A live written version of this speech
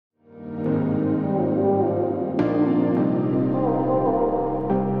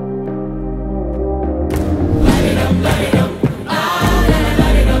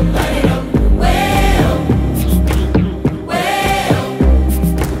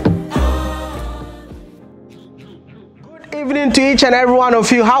to each and every one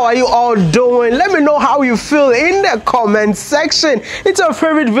of you. How are you all doing? Let me know how you feel in the comment section. It's your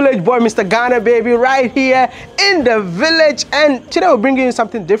favorite village boy, Mr. Ghana baby, right here in the village. And today we're bringing you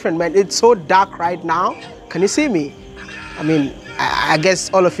something different, man. It's so dark right now. Can you see me? I mean, I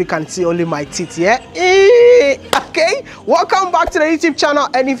guess all of you can see only my teeth, yeah? Okay, welcome back to the YouTube channel.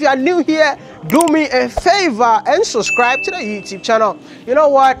 And if you are new here, do me a favor and subscribe to the YouTube channel. You know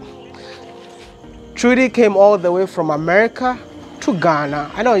what? Trudy came all the way from America to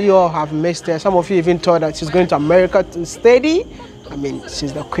Ghana. I know you all have missed her. Some of you even thought that she's going to America to study. I mean,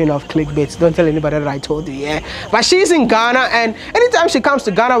 she's the queen of clickbait. Don't tell anybody that I told you, yeah? But she's in Ghana, and anytime she comes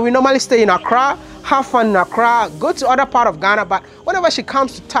to Ghana, we normally stay in Accra, have fun in Accra, go to other part of Ghana. But whenever she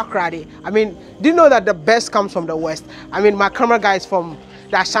comes to Takoradi, I mean, do you know that the best comes from the west? I mean, my camera guy is from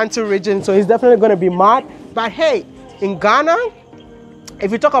the Ashanti region, so he's definitely going to be mad. But hey, in Ghana,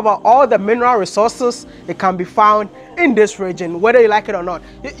 if you talk about all the mineral resources, it can be found in this region, whether you like it or not.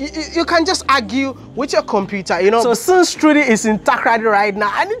 You can just argue with your computer, you know. So since Trudy is in Takoradi right now,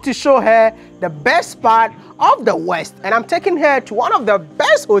 I need to show her the best part of the West. And I'm taking her to one of the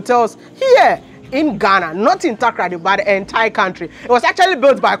best hotels here in Ghana, not in Takoradi, but the entire country. It was actually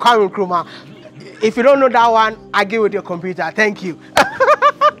built by Kwame Nkrumah. If you don't know that one, argue with your computer. Thank you.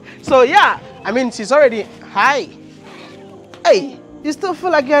 So yeah, I mean, she's already, hi. Hey. You still feel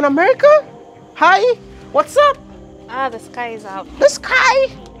like you're in America? Hi, what's up? Ah, the sky is out. The sky?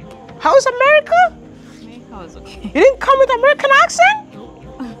 How's America? America was okay. You didn't come with American accent?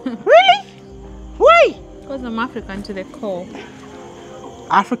 No. Really? Why? Because I'm African to the core.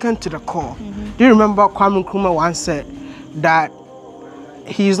 African to the core. Do you remember Kwame Nkrumah once said that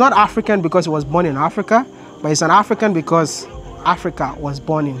he's not African because he was born in Africa, but he's an African because Africa was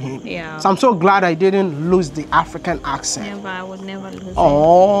born in him. Yeah. So I'm so glad I didn't lose the African accent. Never, I would never lose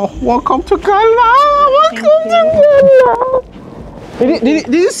Oh, welcome to Ghana. Welcome to Ghana.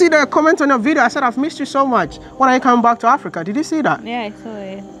 Did you see the comment on your video? I said, I've missed you so much. When are you coming back to Africa? Did you see that? Yeah, I saw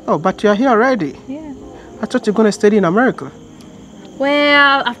it. Oh, but you're here already. Yeah. I thought you were going to study in America.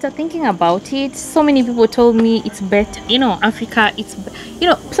 Well, after thinking about it, so many people told me it's better. You know, Africa,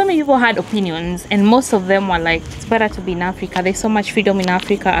 so many people had opinions, and most of them were like, it's better to be in Africa. There's so much freedom in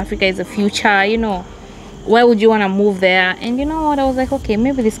Africa. Africa is the future, you know. Why would you want to move there? And you know what? I was like, okay,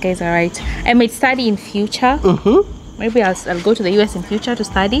 maybe these guys are right. I might study in future. Maybe I'll go to the US in future to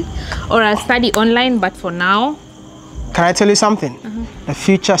study, or I'll study online, but for now. Can I tell you something? The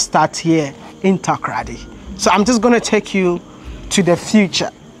future starts here in Takoradi. So I'm just going to take you to the future,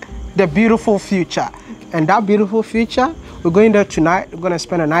 the beautiful future. And that beautiful future, we're going there tonight. We're going to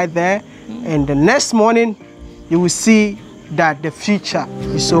spend a night there. And the next morning, you will see that the future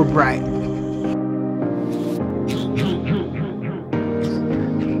is so bright.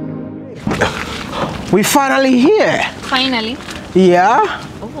 We're finally here. Finally? Yeah.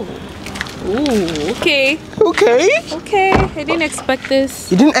 Oh. Ooh, okay. Okay. Okay, I didn't expect this.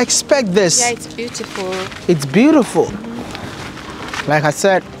 You didn't expect this? Yeah, it's beautiful. It's beautiful. Like I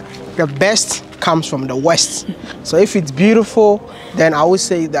said, the best comes from the West. So if it's beautiful, then I would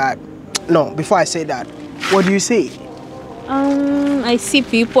say that, no, before I say that, what do you see? I see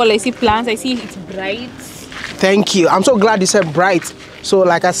people, I see plants, I see it's bright. Thank you. I'm so glad you said bright. So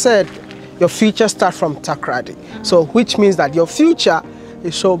like I said, your future starts from Takoradi. So which means that your future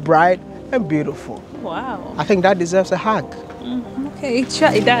is so bright and beautiful. Wow. I think that deserves a hug. Okay,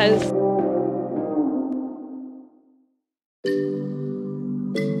 sure it does.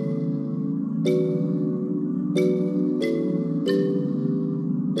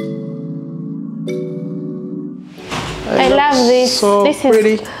 I love this. So this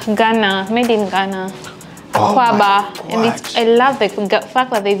pretty. Is Ghana, made in Ghana. Oh Kwaba. And I love the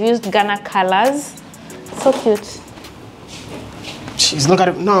fact that they've used Ghana colors. So cute. Jeez, look at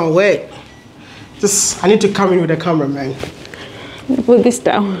it. No, wait. I need to come in with the camera, man. Put this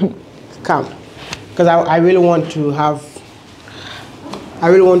down. Come. Because I really want to have, I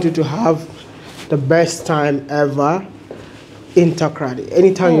really want you to have the best time ever in Takoradi.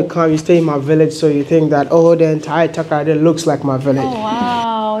 Anytime you come, you stay in my village, so you think that, oh, the entire Takoradi looks like my village. Oh,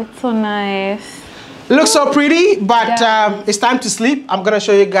 wow. It's so nice. It looks so pretty, but it's time to sleep. I'm going to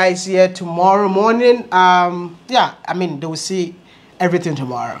show you guys here tomorrow morning. Yeah, I mean, they will see everything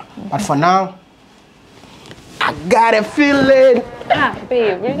tomorrow. But for now, I got a feeling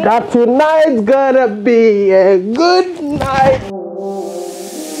babe, really? that tonight's gonna be a good night.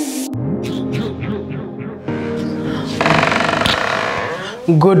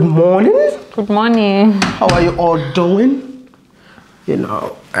 Good morning. Good morning. How are you all doing? You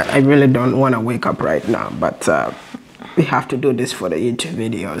know, I really don't want to wake up right now, but we have to do this for the YouTube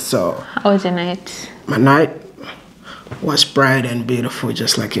video. So how was your night? My night What's bright and beautiful,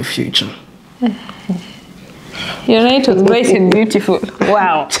 just like your future? Your night was bright and beautiful.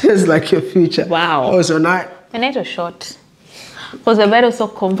 Wow. Just like your future. Wow. Oh, so night? The night was short. Because the bed was so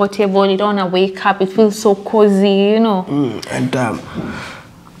comfortable, you don't want to wake up, it feels so cozy, you know. And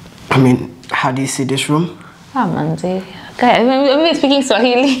I mean, how do you see this room? Ah, manze. Guys, I'm speaking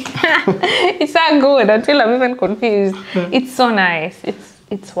Swahili. It's so good until I'm even confused. It's so nice.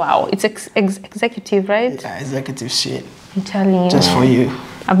 It's wow. It's executive, right? Yeah, executive shit. I'm telling you. Just for you.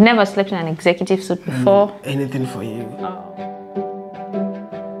 I've never slept in an executive suite before. Anything for you. Oh.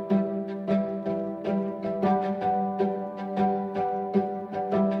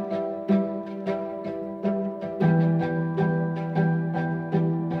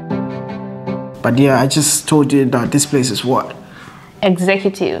 But yeah, I just told you that this place is what?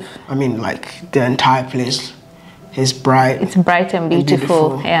 Executive. I mean, like the entire place is bright. It's bright and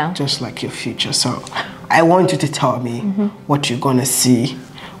beautiful. Yeah. Just like your future. So I want you to tell me what you're gonna see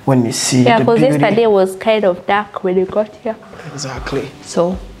when you see the beauty. Yeah, because yesterday was kind of dark when you got here. Exactly.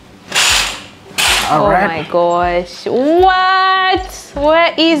 So. All right. Oh my gosh. What?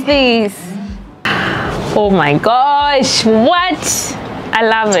 Where is this? Oh my gosh. What? I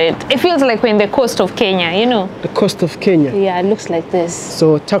love it. It feels like we're in the coast of Kenya, you know? The coast of Kenya. Yeah, it looks like this.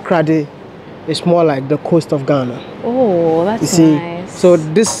 So Takoradi is more like the coast of Ghana. Oh, that's you see, nice. So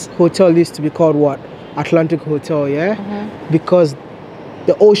this hotel used to be called what? Atlantic Hotel, yeah? Because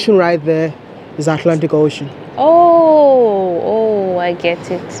the ocean right there is Atlantic Ocean. Oh, I get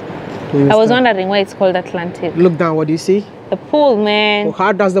it. I was wondering why it's called Atlantic. Look down, what do you see? The pool, man. Oh,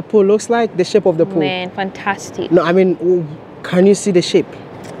 how does the pool looks like? The shape of the pool. Man, fantastic. No, I mean, can you see the shape?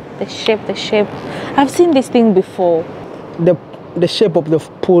 The shape. I've seen this thing before. The shape of the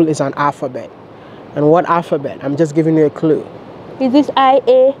pool is an alphabet. And what alphabet? I'm just giving you a clue. Is this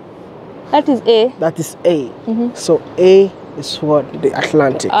IA? That is A. That is A. So A is what? The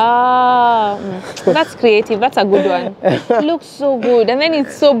Atlantic. Ah, that's creative. That's a good one. It looks so good. And then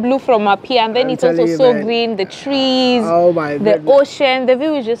it's so blue from up here. And then it's also so green. The trees, oh my the ocean. The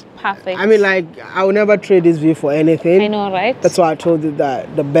view is just perfect. I mean, like, I will never trade this view for anything. I know, right? That's why I told you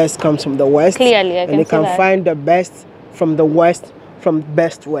that the best comes from the west. Clearly, I can see that. And you can find the best from the west, from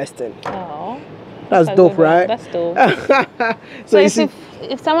Best Western. Oh. That's dope, right? That's dope. So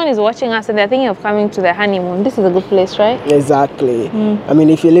if someone is watching us and they're thinking of coming to the honeymoon, this is a good place, right? Exactly. I mean,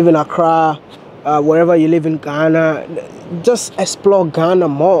 if you live in Accra, wherever you live in Ghana, just explore Ghana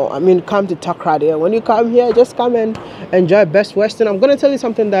more. I mean, come to Takoradi. When you come here, just come and enjoy Best Western. I'm going to tell you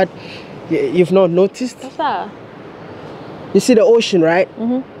something that you've not noticed. What's that? You see the ocean, right?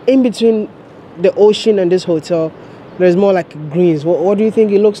 In between the ocean and this hotel, there's more like greens. What do you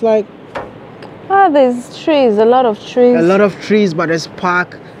think it looks like? Ah, there's trees, a lot of trees. A lot of trees, but there's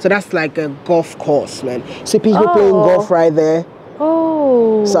park. So that's like a golf course, man. See people playing golf right there.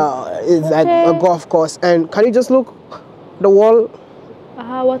 Oh. So it's like a golf course. And can you just look the wall?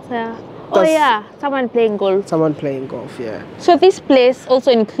 What's that? Oh yeah, someone playing golf. Someone playing golf, yeah. So this place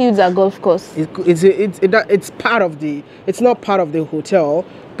also includes a golf course. It's part of the. It's not part of the hotel,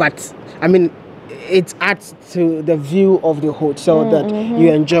 but I mean, it adds to the view of the hotel that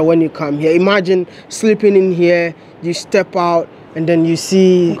you enjoy when you come here. Imagine sleeping in here, you step out and then you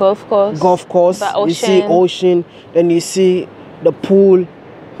see golf course, the ocean. You see ocean, then you see the pool,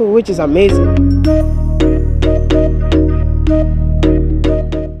 which is amazing.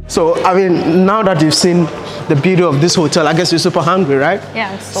 So, I mean, now that you've seen the beauty of this hotel, I guess you're super hungry, right?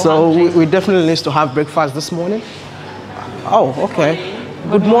 Yeah, I'm so hungry. we definitely need to have breakfast this morning. Oh, okay.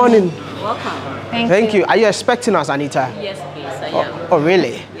 Good morning. Welcome. Thank you. Are you expecting us, Anita? Yes, please. I am. Oh,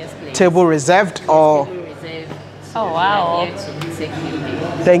 really? Yes, please. Table reserved or? Table reserved. Oh, wow. Here to take you.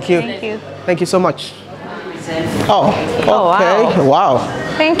 Thank you. Thank you. Thank you so much. Reserved. Oh, okay. Wow.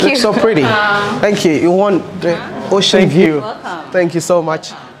 Thank you. Looks so pretty. Thank you. You want the ocean view? Welcome. Thank you so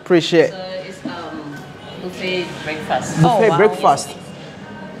much. Appreciate it. So it's buffet breakfast. Buffet wow. breakfast.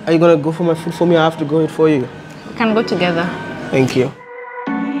 Are you going to go for my food for me? I have to go in for you. We can go together. Thank you.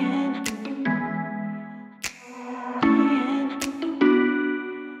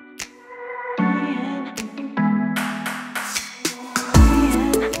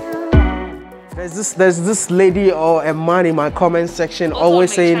 There's this lady or a man in my comment section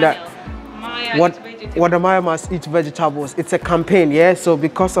always saying that WODEMAYA must eat vegetables. It's a campaign, yeah? So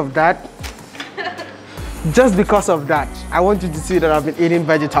because of that, just because of that, I want you to see that I've been eating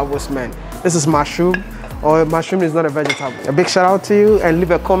vegetables, man. This is mushroom, or mushroom is not a vegetable. A big shout out to you and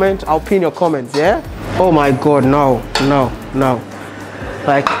leave a comment. I'll pin your comments, yeah? Oh my God, no.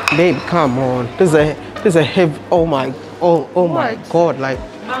 Like, babe, come on. This is a heavy, oh my God, like.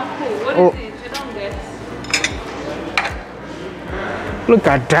 What is it? You don't get? Look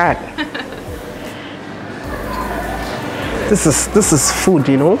at that. This is food,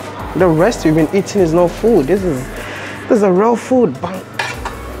 you know. The rest you've been eating is not food. This is a real food. Bang.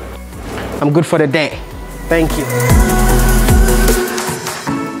 I'm good for the day. Thank you.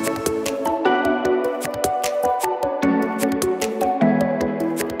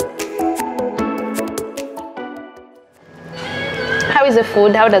 How is the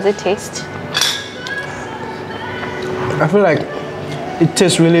food? How does it taste? I feel like it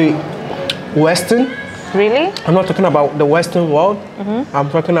tastes really Western. Really? I'm not talking about the Western world. I'm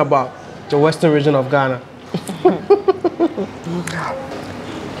talking about the Western region of Ghana.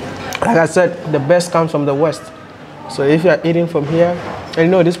 Like I said, the best comes from the West. So if you're eating from here, and you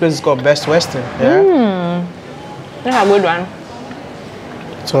know this place is called Best Western. Yeah. That's a good one.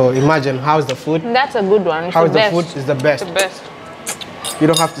 So imagine, how's the food? That's a good one. It's How's the best. food? Is the best. The best. You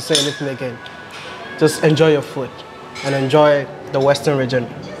don't have to say anything again. Just enjoy your food and enjoy the Western region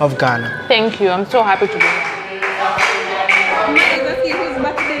of Ghana. Thank you. I'm so happy to be here.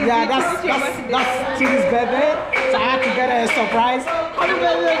 Yeah, that's Tina's birthday, so I had to get her a surprise. Happy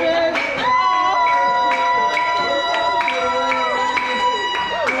birthday, babe!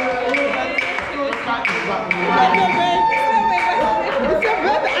 It's your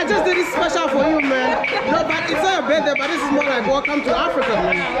birthday. I just did it special for you, man. No, but it's not your birthday, but this is more like welcome to Africa,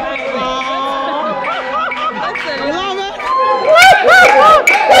 man. You love it?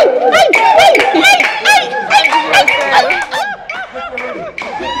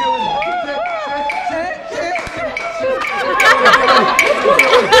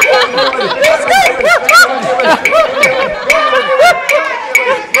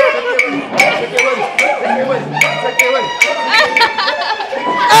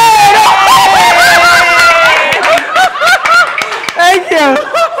 Thank you.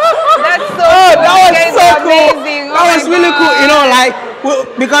 That's so That was so cool. amazing. Oh That was my really God. cool. You know, like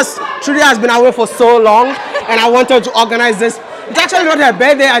because Trudy has been away for so long, and I wanted to organize this. It's actually not her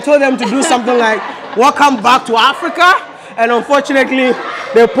birthday. I told them to do something like "Welcome back to Africa," and unfortunately,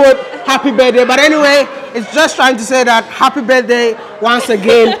 they put "Happy Birthday." But anyway, it's just trying to say that happy birthday once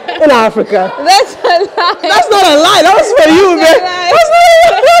again in Africa. That's a lie. That's not a lie. That was for you, man. That's not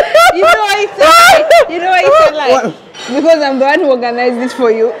a lie. You know why I said you know why I said like What? because I'm the one who organized this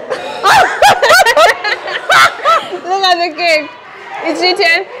for you. Look at the cake. It's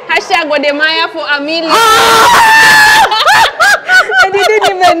written #WODEMAYA for a million. I didn't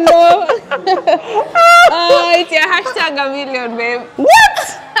even know. Oh, it's your #a million, babe.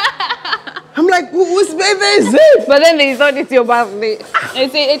 What? I'm like, whose birthday is it? But then they thought it's your birthday.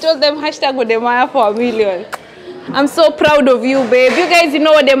 I told them #WODEMAYA for a million. I'm so proud of you, babe. You guys, you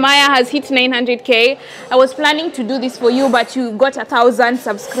know WODEMAYA has hit 900K. I was planning to do this for you, but you got 1,000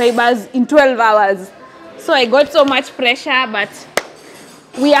 subscribers in 12 hours. So I got so much pressure, but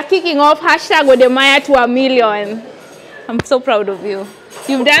we are kicking off #WODEMAYA to a million. I'm so proud of you.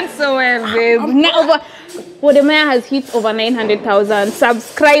 You've done so well, babe. WODEMAYA has hit over 900,000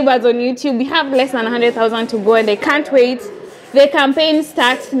 subscribers on YouTube. We have less than 100,000 to go, and I can't wait. The campaign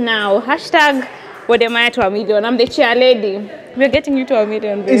starts now. #WODEMAYA to a million. I'm the chair lady. We're getting you to a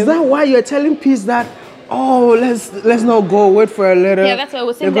million, babe. Is that why you're telling Peace that, oh, let's not go, wait for a little? Yeah, that's why I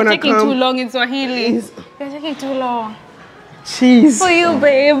was saying they're taking too long in Swahili. They're taking too long. Jeez. For you,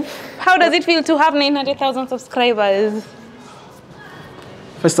 babe. How does it feel to have 900,000 subscribers?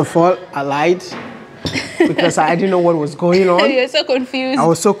 First of all, I lied because I didn't know what was going on. You're so confused. I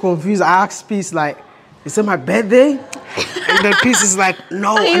was so confused. I asked Peace, like, is it my birthday? And then Peace is like,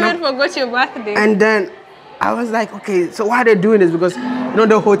 no. I And even forgot your birthday. And then I was like, okay, so why are they doing this? Because, you know,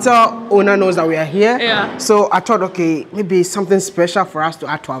 the hotel owner knows that we are here. Yeah. So I thought, okay, maybe something special for us to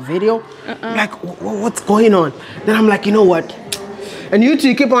add to our video. Like, what's going on? Then I'm like, you know what? And you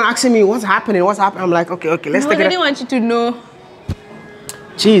two keep on asking me, what's happening? What's happening? I'm like, okay, let's No, take I it. didn't want you to know.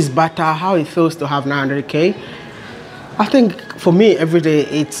 Jeez, but how it feels to have 900K. I think for me, every day,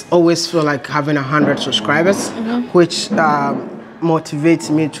 it's always feel like having 100 subscribers, which motivates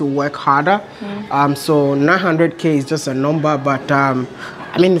me to work harder. So 900K is just a number, but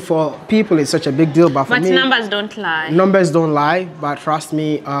I mean, for people, it's such a big deal. But for me, numbers don't lie. numbers don't lie. But trust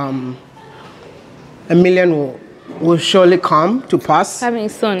me, a million will surely come to pass Coming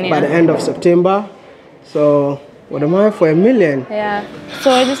soon, by the end of September. So WODEMAYA for a million. Yeah.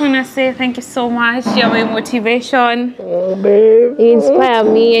 So I just want to say thank you so much. You're my motivation. Oh, babe. You inspire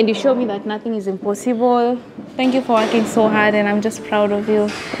me and you show me that nothing is impossible. Thank you for working so hard, and I'm just proud of you.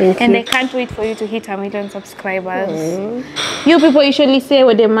 And I can't wait for you to hit 1 million subscribers. You people usually say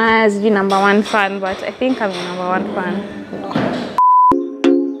WODEMAYA is your #1 fan, but I think I'm your #1 fan.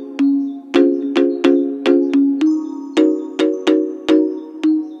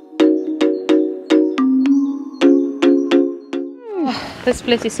 This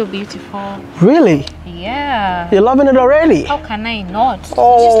place is so beautiful. Really? Yeah. You're loving it already? How can I not?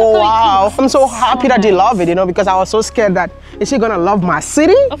 Oh, wow. I'm so happy that you love it, you know, because I was so scared that, is she going to love my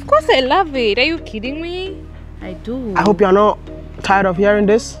city? Of course I love it. Are you kidding me? I do. I hope you're not tired of hearing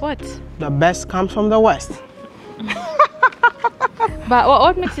this. What? The best comes from the West. But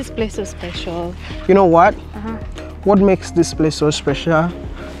what makes this place so special? You know what? What makes this place so special?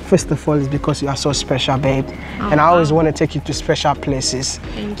 First of all, is because you are so special, babe. And I always want to take you to special places.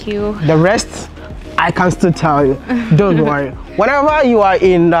 Thank you. The rest, I can still tell you. Don't worry. Whenever you are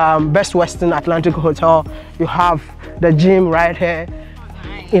in Best Western Atlantic Hotel, you have the gym right here.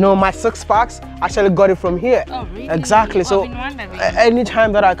 You know, my 6 packs, I actually got it from here. Oh, really? Exactly. So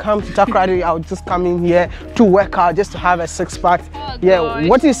anytime that I come to Takoradi, I'll just come in here to work out, just to have a 6 pack. Oh, yeah, gosh.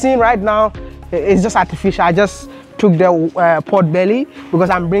 what you're seeing right now is just artificial. I just took the pot belly because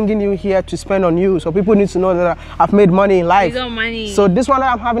I'm bringing you here to spend on you. So people need to know that I've made money in life. You got money. So this one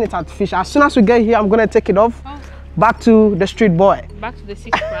that I'm having is artificial. As soon as we get here, I'm gonna take it off. Back to the street boy. Back to the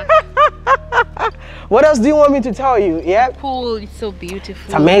 6 pack. What else do you want me to tell you? Yeah. Pool, it's so beautiful.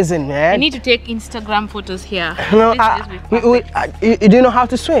 It's amazing, man. I need to take Instagram photos here. No, This you do know how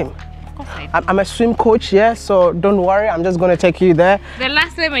to swim? Of course I do. I'm a swim coach, yeah, so don't worry, I'm just gonna take you there. The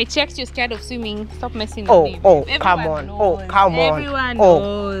last time I checked, you're scared of swimming. Stop messing Oh, with me. oh, Everyone come on. knows. Oh, come on. Everyone Oh,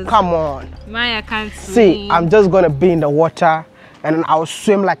 knows. come on. Maya can't swim. See, I'm just gonna be in the water and I'll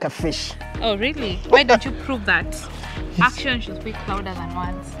swim like a fish. Oh, really? Why don't you prove that? Action should speak louder than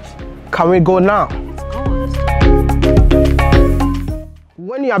words. Can we go now? Let's go.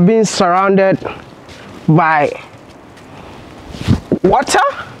 When you are being surrounded by water,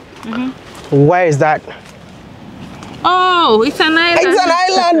 where is that? Oh, it's an island. It's an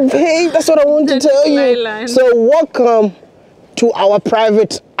island, babe. That's what I want to tell you. Island. So welcome to our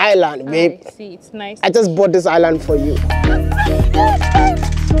private island, babe. I see, it's nice. I just bought this island for you.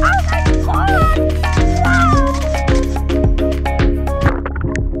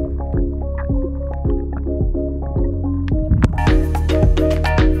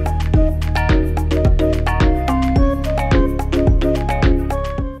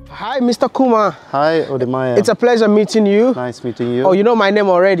 Hi, Mr. Kuma. Hi, WODEMAYA. It's a pleasure meeting you. Nice meeting you. Oh, you know my name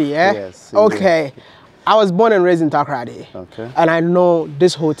already, yeah? Yes. Okay. I was born and raised in Takoradi. Okay. And I know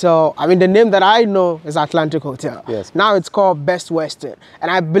this hotel, I mean, the name that I know is Atlantic Hotel. Yes. Now it's called Best Western.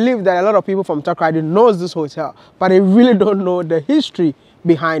 And I believe that a lot of people from Takoradi knows this hotel, but they really don't know the history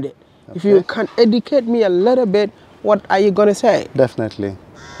behind it. Okay. If you can educate me a little bit, what are you going to say? Definitely.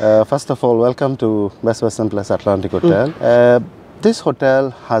 First of all, welcome to Best Western Plus Atlantic Hotel. This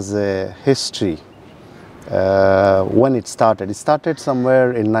hotel has a history. When it started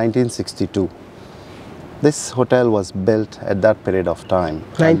somewhere in 1962. This hotel was built at that period of time.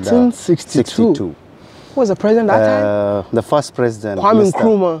 1962? Who was the president that time? The first president, Kwame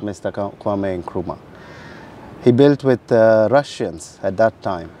Nkrumah. Mr. Kwame Nkrumah. He built with Russians at that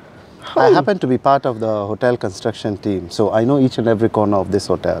time. I happened to be part of the hotel construction team, so I know each and every corner of this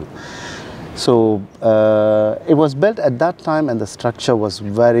hotel. So it was built at that time and the structure was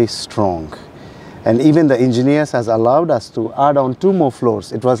very strong. And even the engineers has allowed us to add on 2 more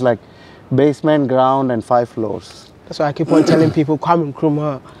floors. It was like basement, ground and 5 floors. That's why I keep on telling people, Kwame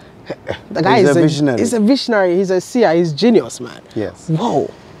Nkrumah, the guy is a visionary. He's a visionary, he's a seer, he's genius, man. Yes. Whoa.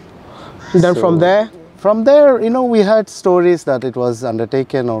 And then from there? From there, you know, we heard stories that it was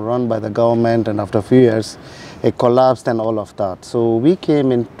undertaken or run by the government, and after a few years, it collapsed and all of that. So we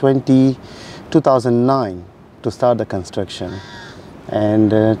came in 2009 to start the construction. And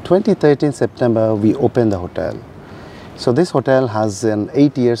 2013 September, we opened the hotel. So this hotel has an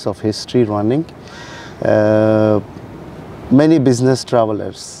 8 years of history running. Many business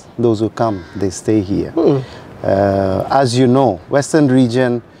travelers, those who come, they stay here. As you know, Western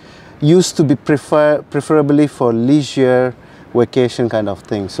region used to be preferably for leisure, vacation kind of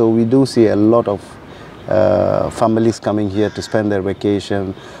thing. So we do see a lot of families coming here to spend their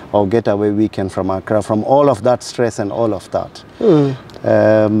vacation or get away weekend from Accra, from all of that stress and all of that.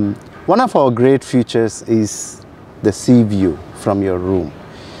 One of our great features is the sea view from your room.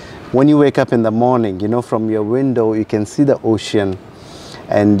 When you wake up in the morning, you know, from your window, you can see the ocean,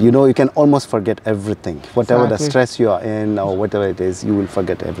 and you know, you can almost forget everything. Whatever the stress you are in or whatever it is, you will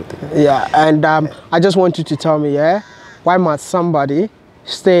forget everything. Yeah, and I just want you to tell me, yeah, why must somebody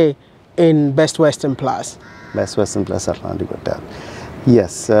stay in Best Western Plus? Best Western Plus Atlantic Hotel.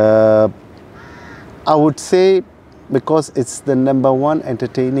 Yes, I would say because it's the #1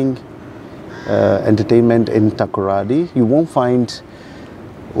 entertainment in Takoradi. You won't find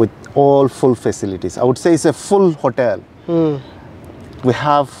with all full facilities. I would say it's a full hotel. We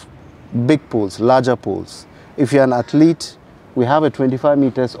have big pools, larger pools. If you're an athlete, we have a 25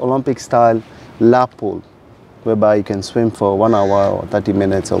 meters Olympic style lap pool, whereby you can swim for 1 hour or 30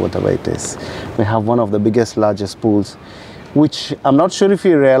 minutes or whatever it is. We have one of the biggest, largest pools, which I'm not sure if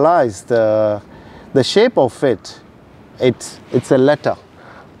you realize the shape of it. It's a letter.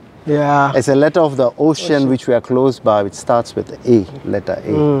 Yeah. It's a letter of the ocean which we are close by, which starts with A, letter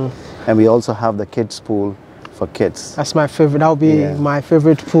A. And we also have the kids pool for kids. That's my favorite. That would be my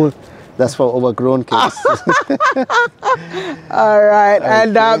favorite pool. That's for overgrown kids. All right.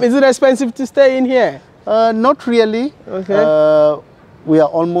 Okay. And is it expensive to stay in here? Not really. Okay. We are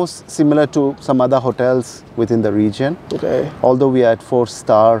almost similar to some other hotels within the region. Okay. Although we are at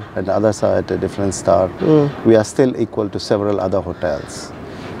 4-star and others are at a different star, we are still equal to several other hotels.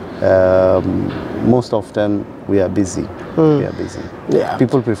 Most often we are busy. We are busy. Yeah.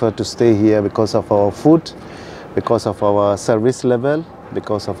 People prefer to stay here because of our food, because of our service level,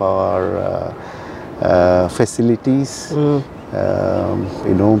 because of our facilities. You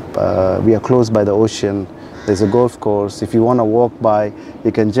know, we are close by the ocean. There's a golf course. If you want to walk by,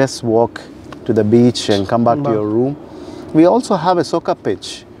 you can just walk to the beach and come back to your room. We also have a soccer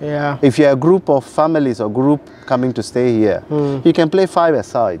pitch. Yeah. If you're a group of families or group coming to stay here, you can play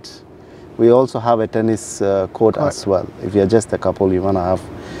 5-a-side. We also have a tennis court as well. If you're just a couple, you want to have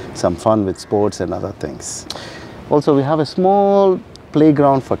some fun with sports and other things. Also, we have a small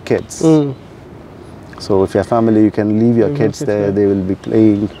playground for kids. So if you're a family, you can leave your kids there, they will be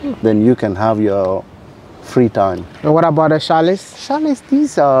playing. Then you can have your free time. And what about the chalets? Chalets,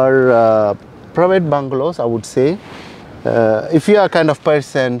 these are private bungalows, I would say. If you are a kind of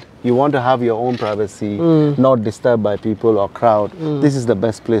person, you want to have your own privacy, not disturbed by people or crowd, this is the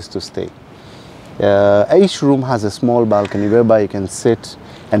best place to stay. Each room has a small balcony whereby you can sit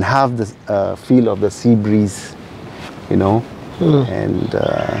and have the feel of the sea breeze, you know, and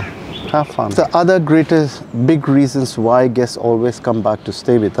have fun. The other greatest big reasons why guests always come back to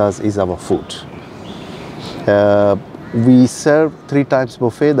stay with us is our food. We serve 3 times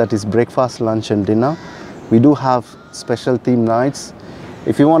buffet, that is breakfast, lunch and dinner. We do have special theme nights.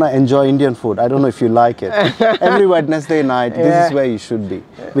 If you want to enjoy Indian food, I don't know if you like it, every Wednesday night, this is where you should be.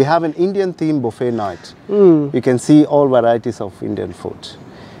 We have an Indian theme buffet night. You can see all varieties of Indian food.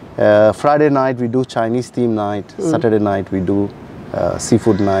 Friday night we do Chinese theme night. Saturday night we do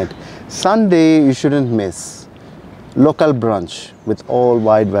seafood night. Sunday you shouldn't miss local brunch with all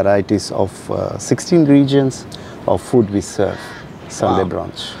wide varieties of 16 regions of food we serve. Sunday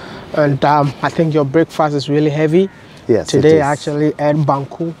brunch. And I think your breakfast is really heavy. Yes, today I actually ate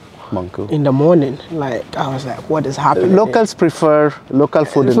banku in the morning. Like, I was like, what is happening? Locals prefer local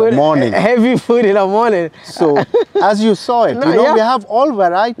food in the morning. Heavy food in the morning. So, as you saw it, you know, we have all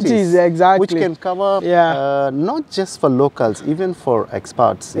varieties which can cover not just for locals, even for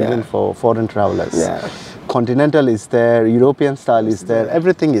expats, even for foreign travelers. Continental is there, European style is there,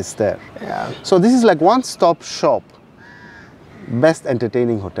 everything is there. So this is like one-stop shop, best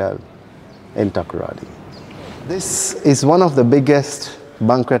entertaining hotel in Takoradi. This is one of the biggest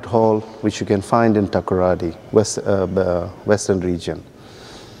banquet hall which you can find in Takoradi, Western region.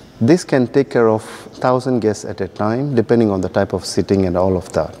 This can take care of 1,000 guests at a time, depending on the type of sitting and all of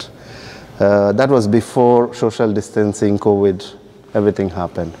that. That was before social distancing, COVID, everything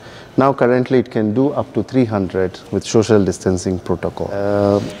happened. Now currently it can do up to 300 with social distancing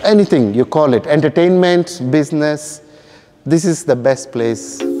protocol. Anything you call it, entertainment, business, this is the best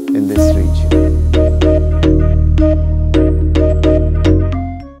place in this region.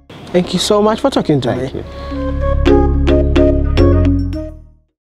 Thank you so much for talking to me. Thank you.